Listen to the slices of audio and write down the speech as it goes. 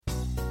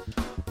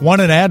Want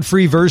an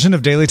ad-free version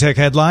of Daily Tech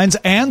Headlines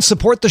and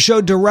support the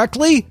show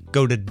directly?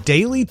 Go to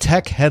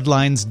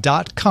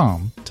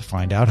dailytechheadlines.com to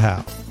find out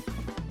how.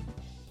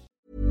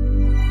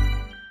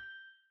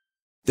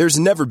 There's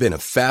never been a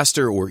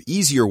faster or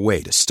easier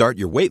way to start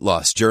your weight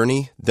loss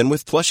journey than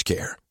with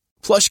PlushCare.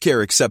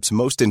 PlushCare accepts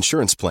most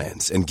insurance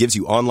plans and gives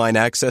you online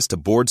access to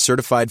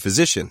board-certified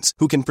physicians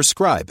who can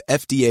prescribe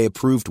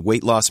FDA-approved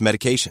weight loss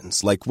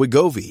medications like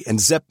Wegovy and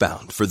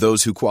Zepbound for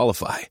those who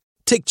qualify.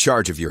 Take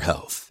charge of your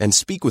health and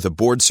speak with a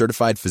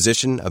board-certified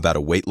physician about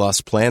a weight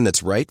loss plan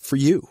that's right for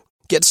you.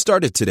 Get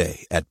started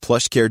today at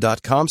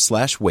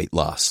plushcare.com/weight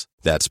loss.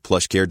 That's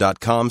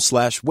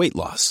plushcare.com/weight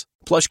loss.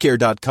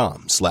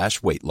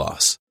 plushcare.com/weight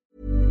loss.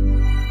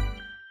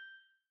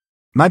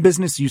 My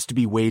business used to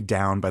be weighed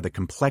down by the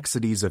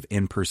complexities of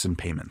in-person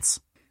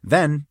payments.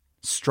 Then,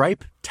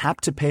 Stripe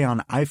Tap to Pay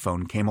on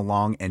iPhone came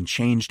along and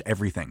changed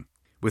everything.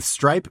 With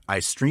Stripe,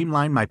 I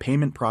streamlined my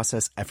payment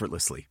process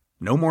effortlessly.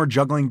 No more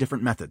juggling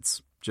different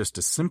methods. Just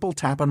a simple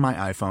tap on my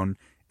iPhone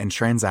and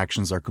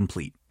transactions are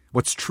complete.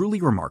 What's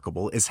truly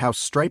remarkable is how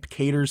Stripe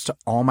caters to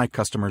all my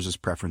customers'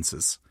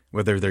 preferences.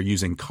 Whether they're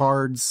using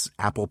cards,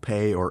 Apple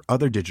Pay, or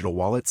other digital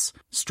wallets,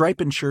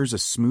 Stripe ensures a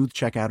smooth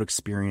checkout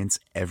experience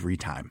every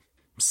time.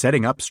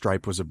 Setting up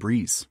Stripe was a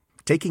breeze,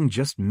 taking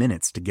just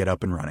minutes to get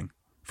up and running.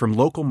 From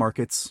local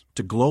markets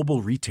to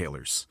global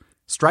retailers,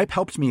 Stripe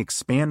helped me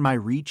expand my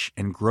reach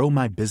and grow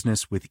my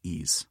business with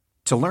ease.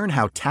 To learn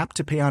how Tap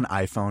to Pay on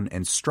iPhone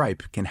and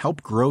Stripe can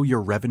help grow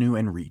your revenue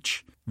and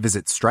reach,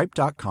 visit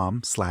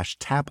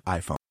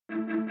stripe.com/tapiphone.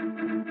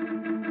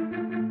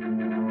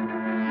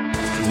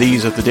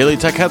 These are the Daily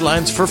Tech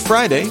Headlines for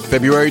Friday,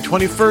 February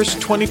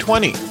 21st,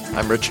 2020.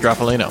 I'm Rich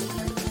Strappolino.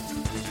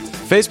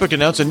 Facebook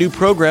announced a new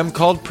program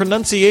called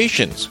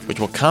Pronunciations, which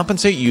will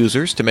compensate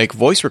users to make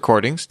voice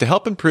recordings to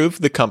help improve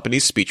the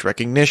company's speech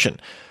recognition.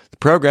 The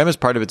program is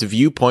part of its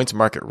Viewpoints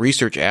market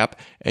research app,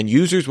 and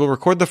users will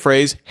record the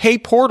phrase, "Hey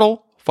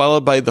Portal,"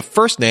 followed by the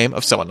first name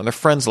of someone on their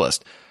friends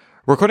list.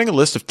 Recording a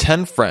list of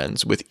 10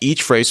 friends with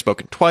each phrase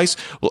spoken twice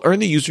will earn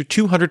the user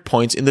 200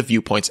 points in the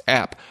Viewpoints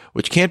app,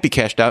 which can't be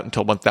cashed out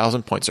until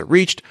 1,000 points are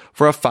reached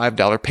for a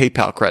 $5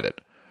 PayPal credit.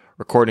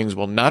 Recordings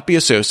will not be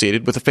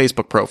associated with a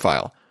Facebook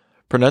profile.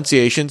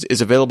 Pronunciations is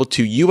available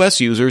to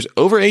U.S. users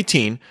over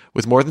 18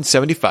 with more than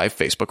 75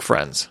 Facebook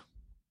friends.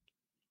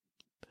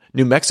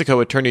 New Mexico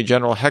Attorney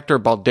General Hector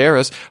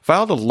Balderas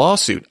filed a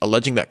lawsuit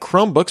alleging that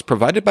Chromebooks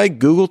provided by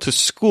Google to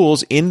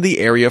schools in the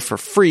area for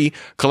free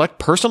collect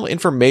personal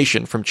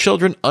information from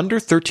children under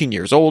 13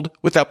 years old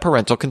without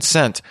parental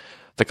consent.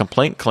 The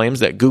complaint claims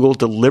that Google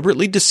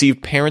deliberately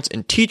deceived parents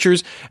and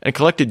teachers and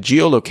collected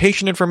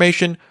geolocation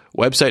information,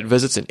 website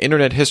visits and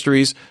internet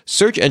histories,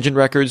 search engine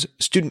records,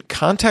 student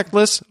contact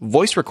lists,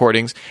 voice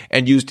recordings,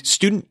 and used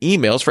student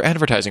emails for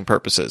advertising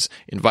purposes,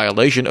 in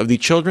violation of the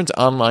Children's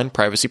Online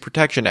Privacy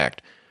Protection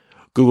Act.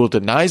 Google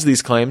denies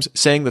these claims,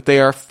 saying that they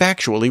are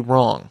factually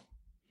wrong.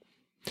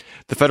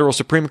 The Federal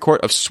Supreme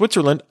Court of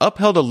Switzerland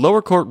upheld a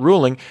lower court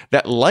ruling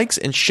that likes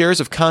and shares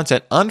of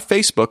content on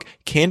Facebook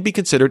can be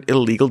considered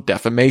illegal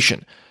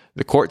defamation.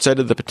 The court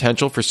cited the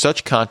potential for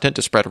such content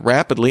to spread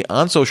rapidly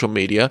on social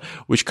media,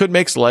 which could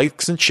make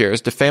likes and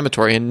shares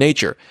defamatory in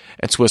nature,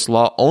 and Swiss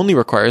law only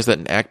requires that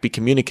an act be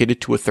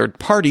communicated to a third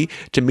party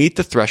to meet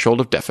the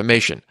threshold of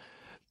defamation.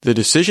 The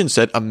decision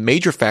said a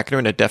major factor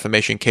in a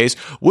defamation case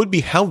would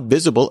be how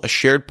visible a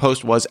shared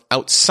post was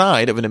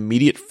outside of an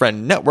immediate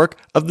friend network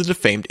of the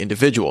defamed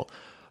individual.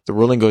 The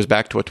ruling goes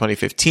back to a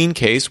 2015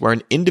 case where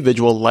an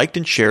individual liked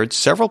and shared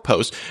several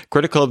posts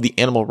critical of the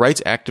animal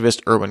rights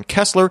activist Irwin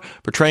Kessler,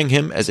 portraying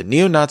him as a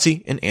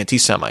neo-Nazi and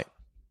anti-Semite.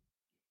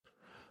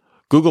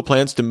 Google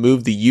plans to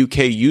move the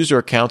UK user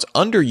accounts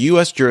under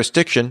US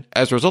jurisdiction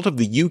as a result of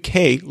the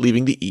UK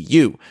leaving the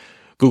EU.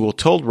 Google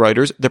told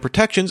Reuters the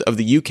protections of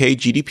the UK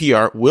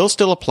GDPR will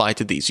still apply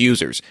to these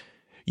users.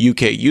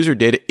 UK user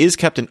data is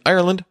kept in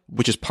Ireland,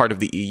 which is part of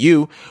the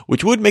EU,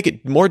 which would make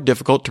it more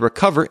difficult to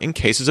recover in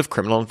cases of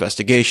criminal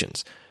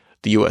investigations.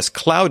 The US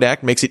Cloud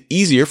Act makes it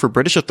easier for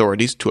British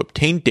authorities to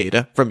obtain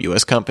data from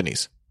US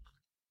companies.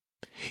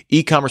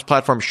 E-commerce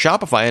platform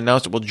Shopify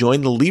announced it will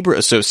join the Libra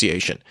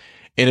Association.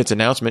 In its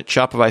announcement,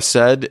 Shopify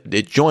said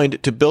it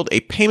joined to build a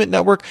payment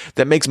network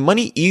that makes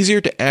money easier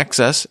to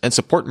access and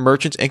support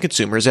merchants and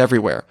consumers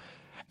everywhere.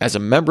 As a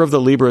member of the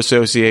Libra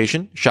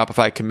Association,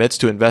 Shopify commits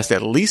to invest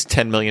at least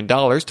 $10 million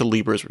to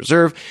Libra's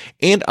reserve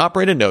and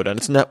operate a node on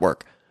its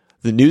network.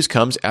 The news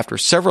comes after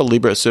several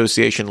Libra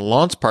Association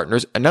launch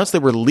partners announced they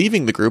were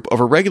leaving the group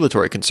over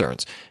regulatory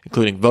concerns,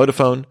 including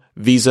Vodafone,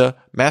 Visa,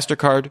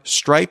 MasterCard,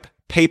 Stripe,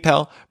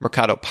 PayPal,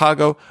 Mercado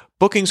Pago,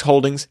 Bookings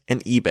Holdings,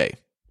 and eBay.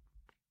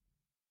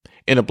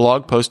 In a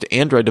blog post to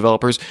Android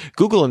developers,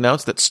 Google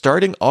announced that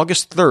starting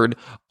August 3rd,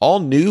 all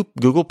new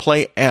Google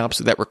Play apps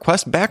that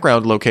request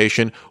background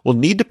location will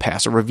need to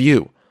pass a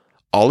review.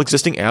 All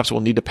existing apps will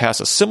need to pass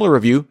a similar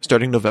review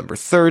starting November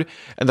 3rd,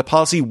 and the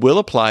policy will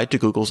apply to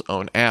Google's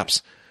own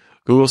apps.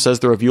 Google says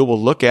the review will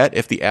look at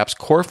if the app's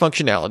core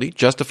functionality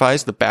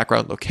justifies the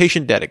background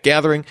location data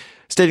gathering,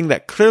 stating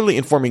that clearly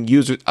informing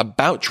users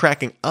about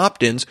tracking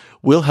opt-ins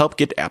will help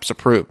get apps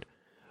approved.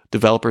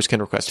 Developers can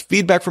request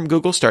feedback from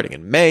Google starting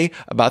in May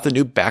about the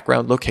new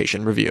background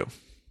location review.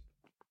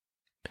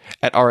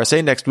 At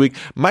RSA next week,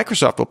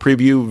 Microsoft will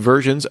preview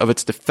versions of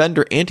its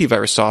Defender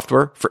antivirus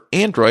software for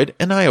Android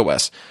and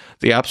iOS.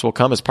 The apps will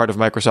come as part of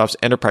Microsoft's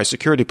enterprise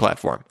security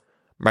platform.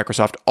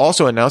 Microsoft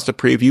also announced a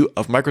preview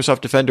of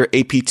Microsoft Defender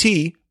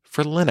APT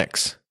for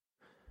Linux.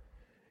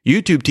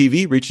 YouTube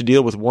TV reached a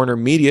deal with Warner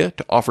Media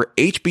to offer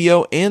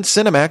HBO and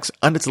Cinemax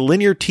on its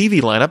linear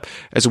TV lineup,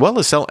 as well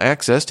as sell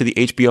access to the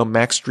HBO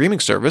Max streaming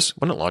service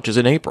when it launches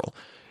in April.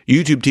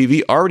 YouTube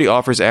TV already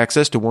offers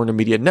access to Warner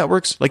Media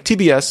networks like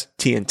TBS,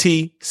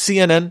 TNT,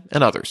 CNN,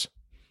 and others.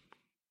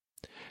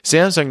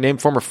 Samsung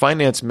named former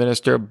Finance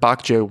Minister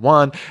Bak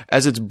Jae-won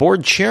as its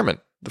board chairman,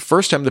 the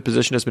first time the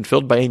position has been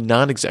filled by a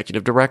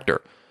non-executive director.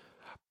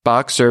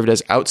 Bak served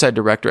as outside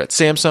director at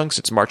Samsung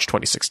since March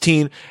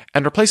 2016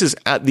 and replaces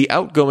the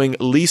outgoing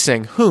Lee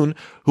Sang-hoon,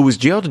 who was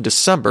jailed in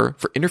December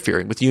for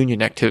interfering with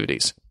union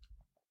activities.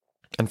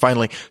 And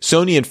finally,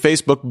 Sony and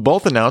Facebook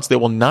both announced they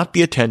will not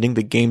be attending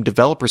the Game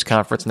Developers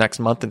Conference next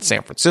month in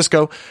San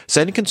Francisco,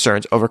 citing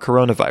concerns over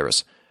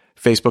coronavirus.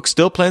 Facebook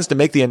still plans to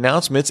make the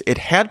announcements it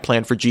had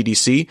planned for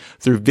GDC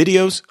through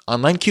videos,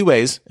 online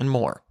QAs, and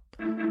more.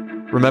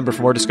 Remember,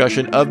 for more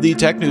discussion of the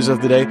tech news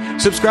of the day,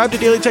 subscribe to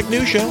Daily Tech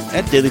News Show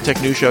at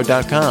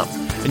dailytechnewsshow.com.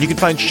 And you can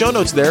find show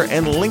notes there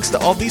and links to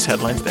all these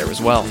headlines there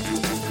as well.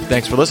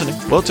 Thanks for listening.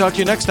 We'll talk to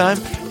you next time.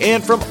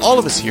 And from all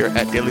of us here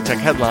at Daily Tech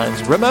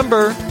Headlines,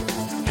 remember,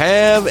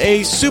 have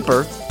a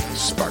super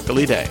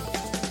sparkly day.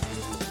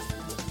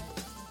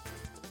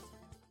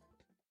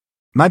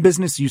 My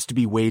business used to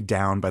be weighed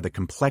down by the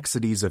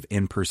complexities of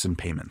in-person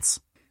payments.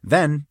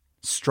 Then,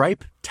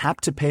 Stripe Tap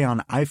to Pay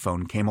on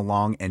iPhone came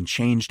along and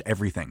changed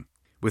everything.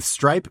 With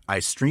Stripe, I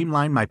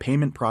streamlined my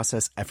payment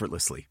process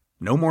effortlessly.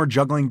 No more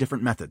juggling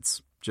different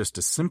methods. Just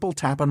a simple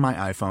tap on my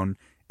iPhone,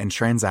 and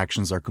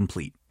transactions are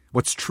complete.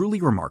 What's truly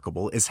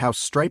remarkable is how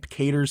Stripe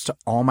caters to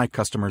all my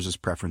customers'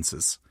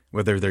 preferences.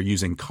 Whether they're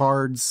using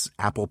cards,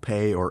 Apple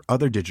Pay, or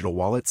other digital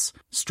wallets,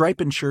 Stripe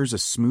ensures a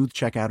smooth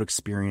checkout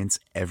experience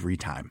every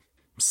time.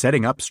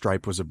 Setting up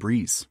Stripe was a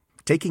breeze,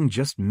 taking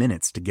just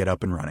minutes to get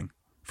up and running.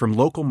 From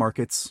local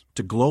markets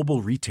to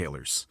global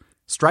retailers,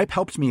 Stripe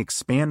helped me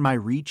expand my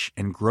reach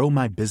and grow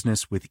my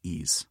business with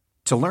ease.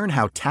 To learn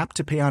how Tap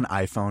to Pay on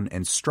iPhone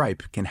and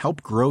Stripe can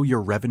help grow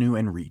your revenue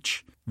and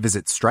reach,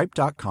 visit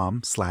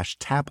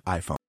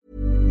stripe.com/tapiphone.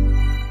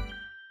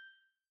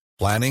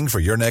 Planning for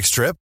your next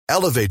trip?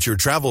 Elevate your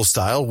travel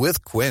style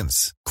with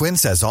Quince.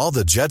 Quince has all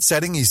the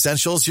jet-setting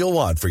essentials you'll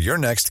want for your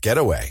next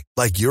getaway,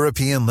 like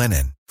European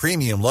linen,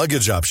 premium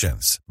luggage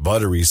options,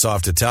 buttery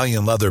soft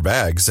Italian leather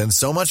bags, and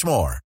so much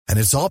more. And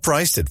it's all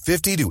priced at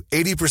 50 to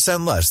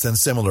 80% less than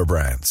similar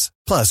brands.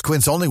 Plus,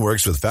 Quince only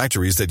works with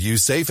factories that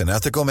use safe and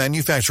ethical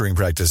manufacturing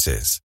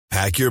practices.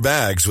 Pack your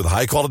bags with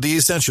high-quality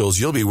essentials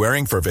you'll be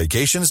wearing for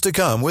vacations to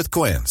come with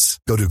Quince.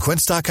 Go to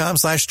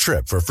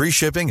quince.com/trip for free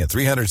shipping and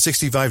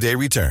 365-day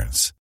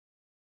returns.